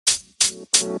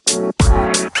And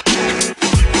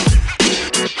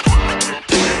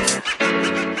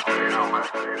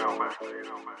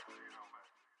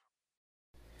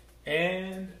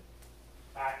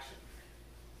action.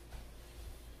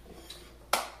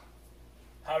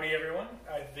 Howdy everyone.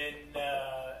 I've been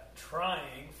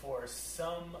trying for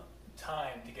some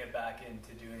time to get back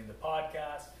into doing the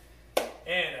podcast,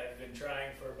 and I've been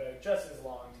trying for about just as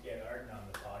long to get Arden on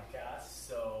the podcast.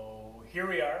 So here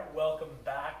we are. Welcome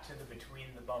back to the Between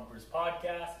the Bumpers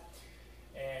podcast.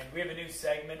 And we have a new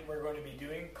segment we're going to be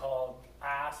doing called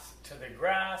Ass to the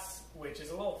Grass, which is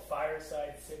a little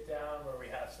fireside sit down where we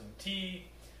have some tea,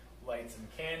 light some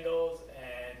candles,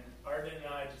 and Arden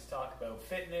and I just talk about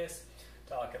fitness,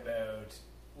 talk about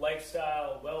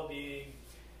lifestyle, well-being,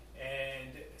 and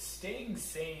staying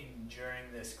sane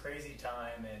during this crazy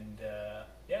time, and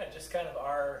just kind of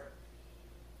our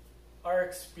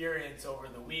experience over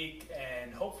the week.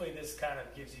 And hopefully this kind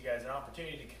of gives you guys an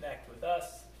opportunity to connect with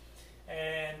us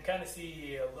and kind of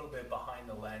see a little bit behind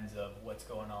the lens of what's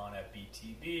going on at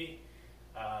BTB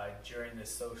during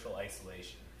this social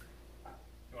isolation.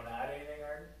 You want to add anything,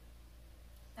 Arden?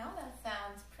 No, that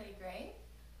sounds pretty great.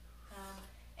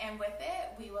 And with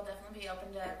it, we will definitely be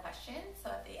open to questions.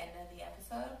 So at the end of the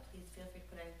episode, please feel free to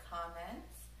put in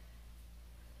comments.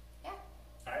 Yeah.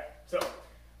 All right. So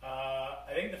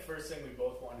I think the first thing we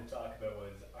both wanted to talk about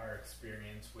was our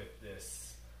experience with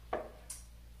this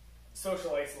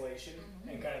social isolation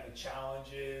and kind of the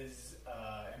challenges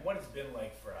and what it's been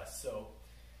like for us. So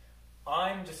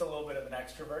I'm just a little bit of an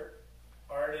extrovert.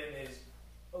 Arden is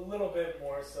a little bit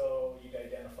more so you'd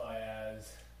identify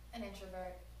as an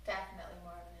introvert. Definitely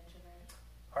more of an introvert.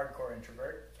 Hardcore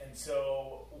introvert. And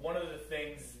so one of the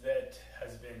things that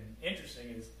has been interesting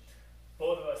is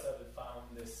both of us have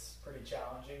found this pretty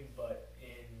challenging, but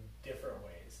in different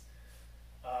ways.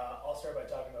 I'll start by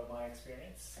talking about my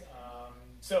experience.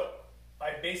 So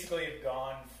I basically have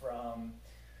gone from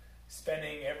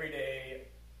spending every day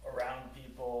around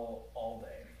people all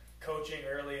day, coaching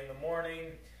early in the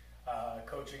morning,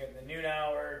 coaching at the noon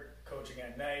hour, coaching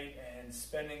at night, and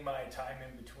spending my time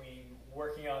in between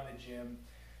working on the gym.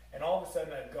 And all of a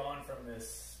sudden I've gone from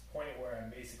this point where I'm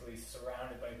basically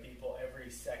surrounded by people every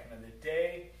second of the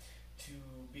day to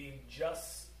being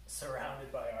just surrounded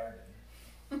by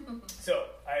Arden. So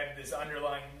I have this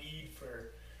underlying need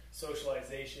for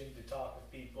socialization, to talk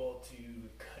with people, to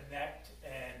connect,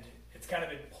 and it's kind of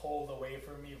been pulled away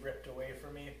from me, ripped away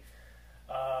from me.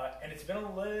 And it's been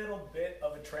a little bit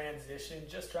of a transition,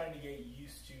 just trying to get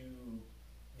used to,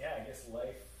 I guess,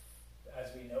 life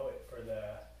as we know it for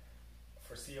the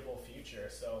foreseeable future.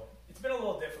 So it's been a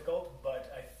little difficult,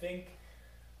 but I think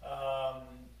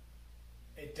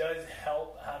it does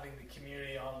help having the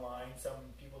community online,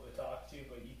 some people to talk to,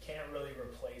 but you can't really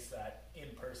replace that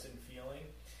in-person feeling.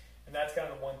 And that's kind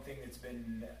of the one thing that's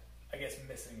been, I guess,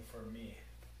 missing for me.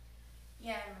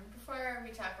 Yeah, before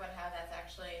we talk about how that's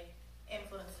actually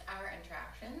influenced our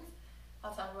interactions,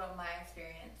 I'll talk about my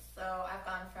experience. So I've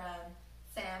gone from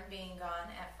Sam being gone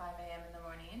at 5 a.m. in the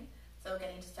morning, so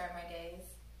getting to start my days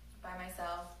by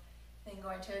myself, then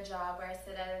going to a job where I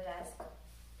sit at a desk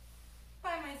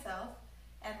by myself,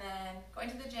 and then going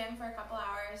to the gym for a couple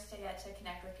hours to get to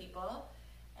connect with people,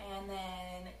 and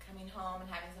then coming home and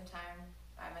having some time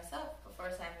by myself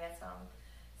before Sam gets home.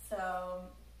 So,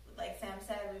 like Sam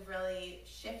said, we've really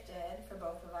shifted for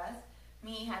both of us.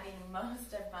 Me having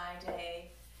most of my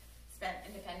day spent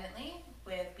independently,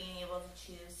 with being able to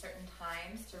choose certain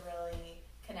times to really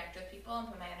connect with people and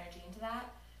put my energy into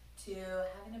that, to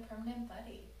having a permanent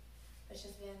buddy, which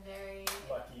has been very...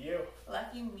 Lucky you.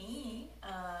 Lucky me.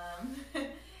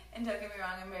 And don't get me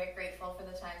wrong, I'm very grateful for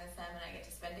the time that Sam and I get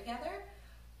to spend together,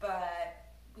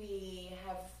 but we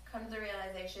have come to the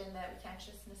realization that we can't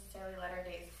just necessarily let our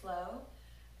days flow,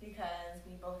 because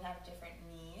we both have different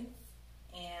needs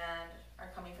and are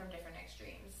coming from different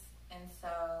extremes. And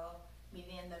so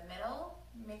meeting in the middle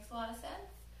makes a lot of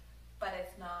sense, but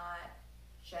it's not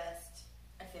just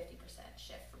a 50%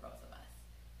 shift for both of us.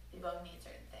 We both need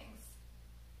certain things.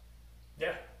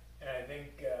 Yeah, and I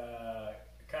think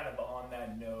kind of on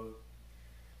that note,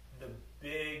 the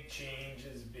big change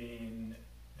has been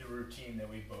the routine that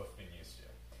we've both been used to.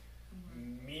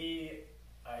 Me,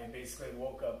 I basically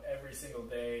woke up every single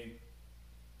day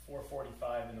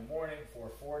 4:45 in the morning,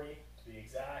 4:40 to be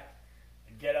exact.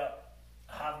 I'd get up,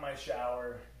 have my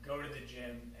shower, go to the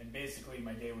gym, and basically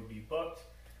my day would be booked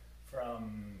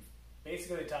from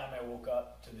basically the time I woke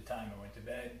up to the time I went to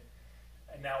bed.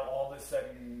 And now all of a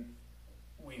sudden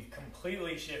we've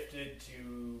completely shifted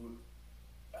to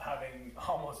having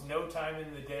almost no time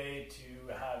in the day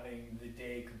to having the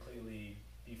day completely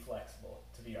be flexible,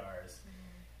 to be ours.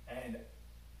 And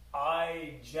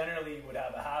I generally would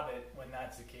have a habit when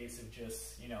that's the case of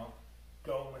just,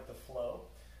 going with the flow.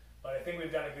 But I think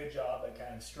we've done a good job at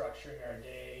kind of structuring our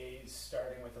days,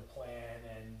 starting with a plan.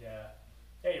 And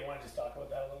you want to just talk about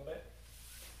that a little bit?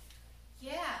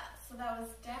 Yeah, so that was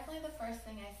definitely the first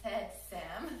thing I said to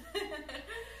Sam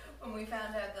when we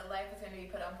found out that life was going to be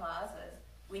put on pause was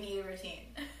we need a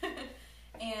routine.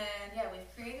 And yeah, we've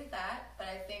created that, but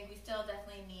I think we still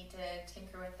definitely need to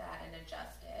tinker with that and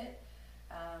adjust it.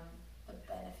 The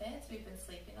benefits, we've been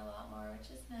sleeping a lot more, which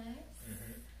is nice.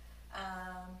 Mm-hmm.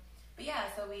 But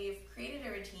yeah, so we've created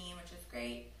a routine, which is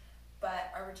great, but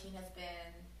our routine has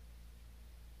been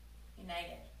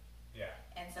united. Yeah.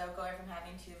 And so going from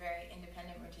having two very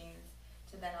independent routines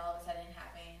to then all of a sudden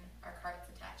having our carts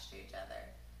attached to each other.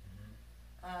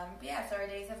 Mm-hmm. But yeah, so our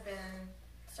days have been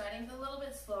starting with a little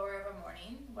bit slower of a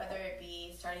morning, whether it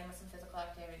be starting with some physical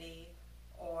activity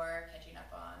or catching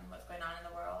up on what's going on in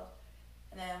the world.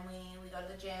 And then we go to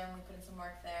the gym, we put in some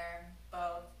work there,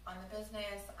 both on the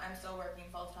business. I'm still working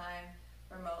full-time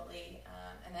remotely,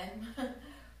 and then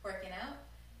working out.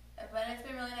 But it's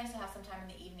been really nice to have some time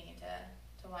in the evening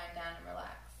to wind down and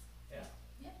relax. Yeah.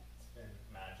 Yeah. It's been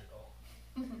magical.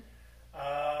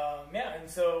 And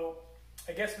so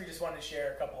I guess we just wanted to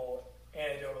share a couple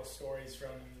anecdotal stories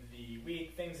from the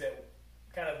week, things that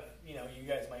kind of, you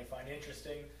guys might find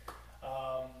interesting.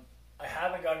 I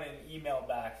haven't gotten an email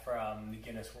back from the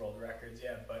Guinness World Records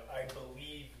yet, but I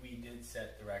believe we did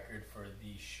set the record for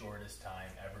the shortest time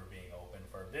ever being open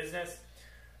for a business.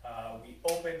 We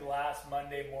opened last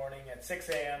Monday morning at 6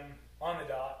 a.m. on the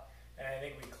dot, and I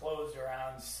think we closed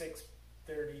around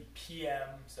 6:30 p.m.,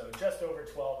 so just over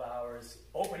 12 hours,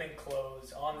 open and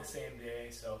close on the same day.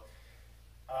 So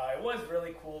it was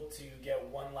really cool to get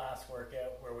one last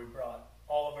workout where we brought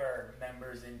all of our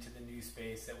members into the new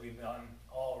space that we've been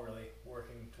all really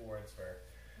working towards for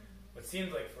what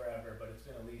seems like forever, but it's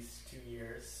been at least 2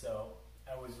 years. So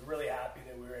I was really happy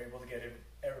that we were able to get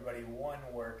everybody one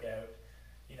workout,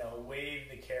 wave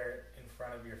the carrot in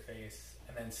front of your face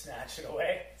and then snatch it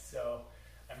away. So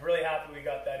I'm really happy we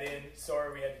got that in.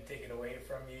 Sorry we had to take it away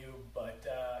from you, but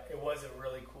it was a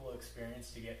really cool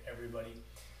experience to get everybody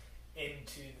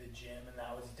into the gym, and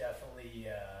that was definitely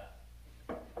a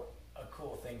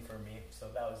cool thing for me. So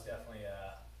that was definitely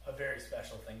a very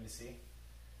special thing to see.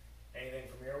 Anything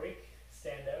from your week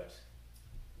stand out?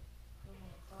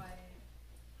 Oh boy.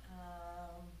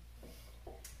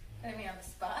 Putting me on the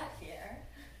spot here.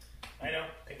 I know.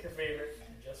 Pick your favorite.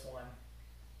 Just one.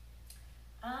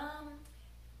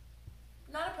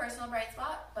 Not a personal bright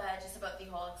spot, but just about the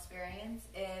whole experience.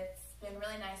 It's been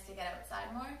really nice to get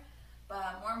outside more,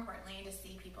 but more importantly, to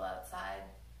see people outside.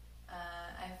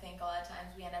 I think a lot of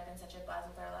times we end up in such a buzz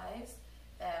with our lives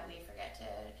that we forget to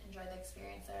enjoy the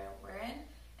experience that we're in.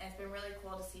 And it's been really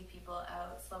cool to see people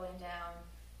out slowing down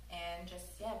and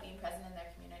just, being present in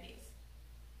their communities.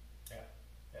 Yeah.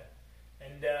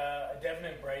 And a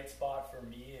definite bright spot for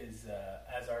me is,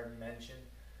 as Arden mentioned,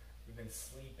 we've been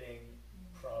sleeping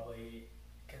probably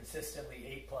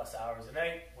consistently 8+ hours a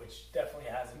night, which definitely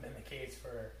hasn't been the case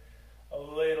for a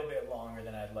little bit longer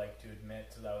than I'd like to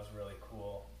admit. So that was really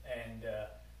cool. And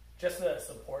just the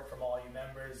support from all you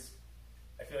members.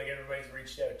 I feel like everybody's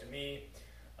reached out to me.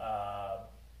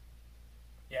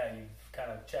 You've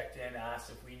kind of checked in,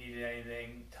 asked if we needed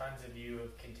anything. Tons of you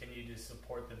have continued to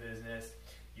support the business.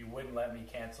 You wouldn't let me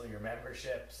cancel your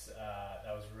memberships.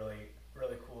 That was really,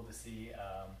 really cool to see.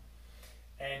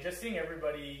 And just seeing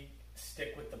everybody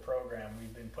stick with the program.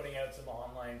 We've been putting out some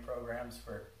online programs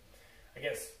for,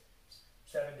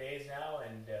 7 days now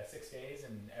and 6 days,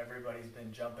 and everybody's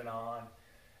been jumping on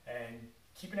and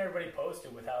keeping everybody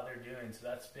posted with how they're doing. So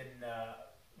that's been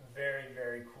very,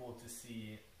 very cool to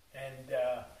see. And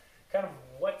kind of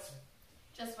what's...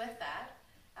 Just with that,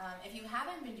 if you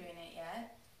haven't been doing it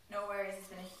yet, no worries, it's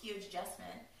been a huge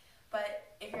adjustment.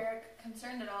 But if you're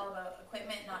concerned at all about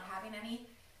equipment not having any,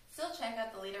 still check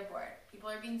out the leaderboard. People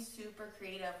are being super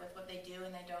creative with what they do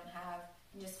and they don't have,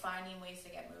 and just finding ways to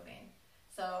get moving.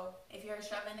 So if you're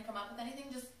struggling to come up with anything,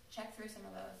 just check through some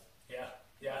of those.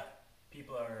 Yeah.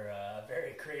 People are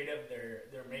very creative.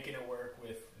 They're making it work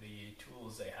with the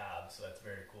tools they have, so that's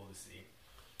very cool to see.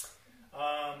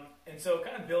 And so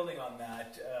kind of building on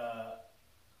that,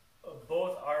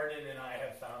 both Arden and I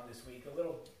have found this week a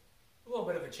little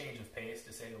bit of a change of pace,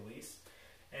 to say the least.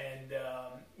 And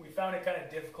we found it kind of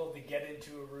difficult to get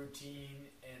into a routine,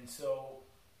 and so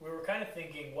we were kind of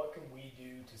thinking, what can we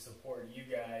do to support you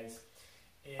guys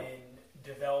in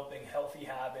developing healthy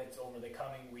habits over the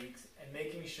coming weeks and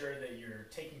making sure that you're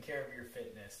taking care of your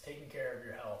fitness, taking care of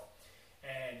your health,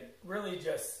 and really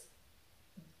just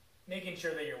making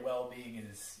sure that your well-being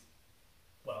is,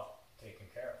 well, to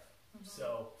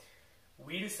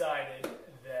we decided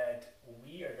that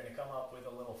we are going to come up with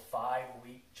a little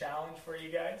 5-week challenge for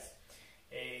you guys.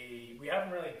 We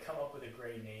haven't really come up with a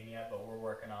great name yet, but we're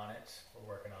working on it.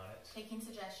 Taking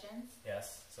suggestions.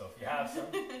 Yes, so if you have some,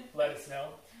 let us know.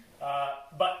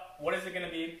 But what is it going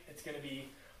to be? It's going to be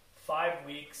 5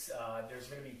 weeks. There's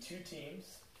going to be 2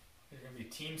 teams. There's going to be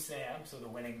Team Sam, so the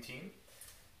winning team,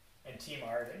 and Team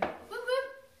Arden. Whoop,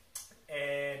 whoop.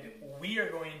 And we are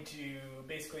going to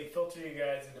basically filter you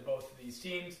guys into both of these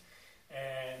teams,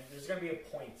 and there's going to be a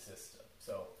point system.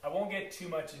 So I won't get too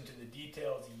much into the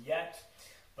details yet,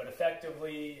 but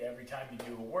effectively, every time you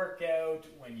do a workout,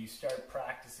 when you start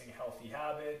practicing healthy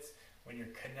habits, when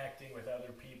you're connecting with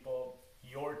other people,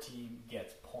 your team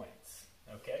gets points,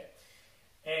 okay?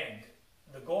 And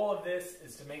the goal of this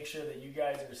is to make sure that you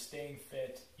guys are staying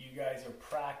fit, you guys are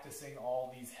practicing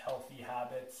all these healthy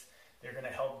habits. They're going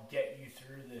to help get you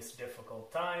through this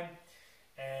difficult time,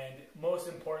 and most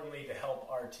importantly, to help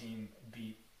our team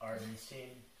beat Arden's team.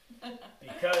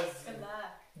 Because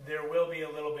there will be a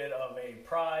little bit of a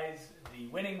prize. The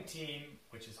winning team,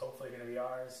 which is hopefully going to be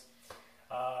ours,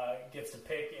 gets to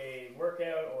pick a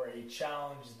workout or a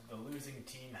challenge the losing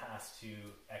team has to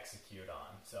execute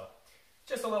on. So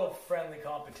just a little friendly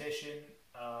competition.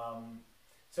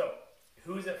 So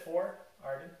who's it for,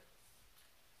 Arden?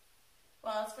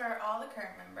 Well, it's for all the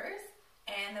current members,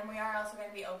 and then we are also going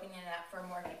to be opening it up for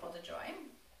more people to join.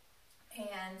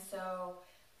 And so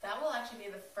that will actually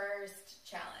be the first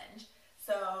challenge.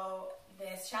 So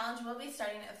this challenge will be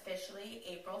starting officially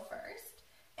April 1st,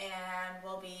 and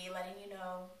we'll be letting you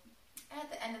know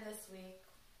at the end of this week,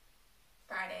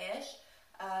 Friday-ish,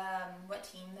 what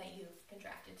team that you've been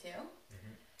drafted to.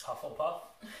 Mm-hmm. Hufflepuff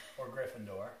or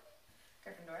Gryffindor?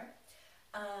 Gryffindor.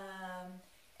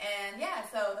 And yeah,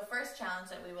 so the first challenge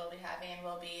that we will be having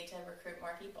will be to recruit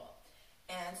more people.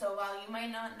 And so while you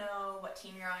might not know what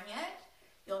team you're on yet,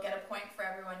 you'll get a point for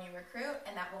everyone you recruit,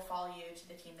 and that will follow you to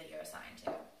the team that you're assigned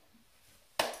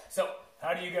to. So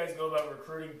how do you guys go about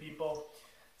recruiting people?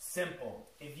 Simple.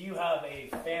 If you have a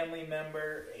family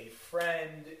member, a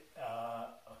friend, a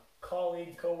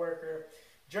colleague, coworker,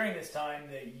 during this time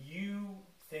that you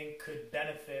think could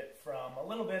benefit from a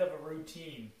little bit of a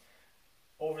routine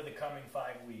over the coming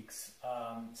 5 weeks,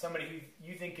 somebody who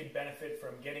you think could benefit from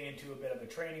getting into a bit of a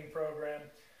training program,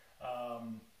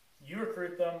 you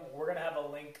recruit them. We're going to have a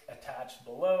link attached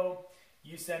below.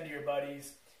 You send to your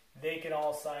buddies. They can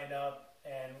all sign up,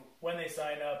 and when they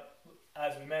sign up,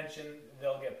 as we mentioned,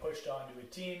 they'll get pushed onto a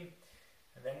team,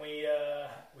 and then we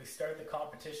start the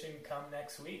competition come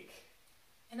next week.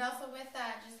 And also with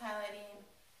that, just highlighting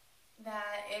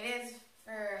that it is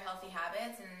for healthy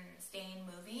habits and staying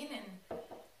moving and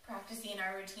practicing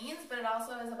our routines, but it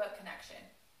also is about connection.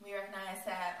 We recognize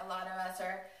that a lot of us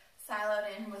are siloed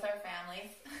in with our families.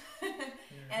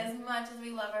 Mm-hmm. As much as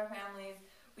we love our families,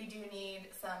 we do need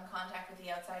some contact with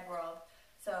the outside world.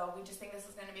 So we just think this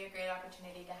is going to be a great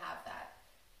opportunity to have that.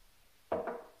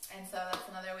 And so that's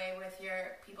another way with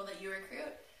your people that you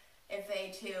recruit, if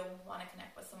they too want to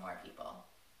connect with some more people.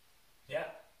 Yeah.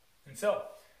 And so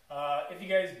if you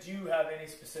guys do have any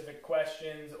specific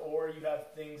questions, or you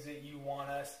have things that you want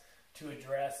us to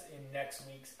address in next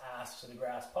week's Ask to the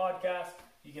Grass podcast,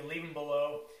 you can leave them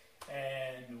below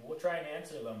and we'll try and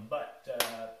answer them. But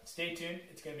stay tuned.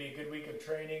 It's going to be a good week of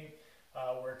training.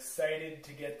 We're excited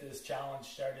to get this challenge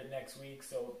started next week.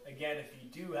 So again, if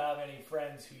you do have any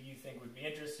friends who you think would be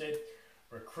interested,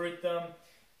 recruit them.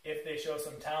 If they show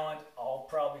some talent, I'll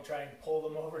probably try and pull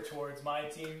them over towards my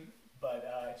team, but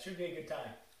it should be a good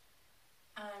time.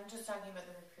 I'm just talking about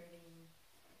the recruiting.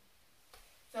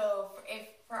 So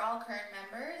for all current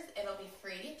members, it'll be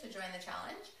free to join the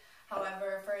challenge.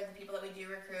 However, for the people that we do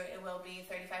recruit, it will be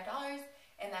 $35,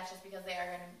 and that's just because they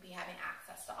are going to be having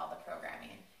access to all the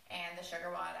programming and the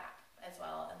SugarWOD app as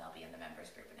well, and they'll be in the members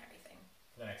group and everything.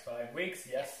 For the next 5 weeks,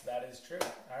 yes, that is true.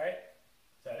 All right,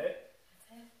 is that it?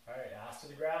 That's it. All right, Ask to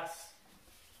the Grass.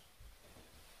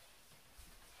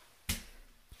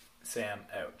 Sam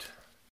out.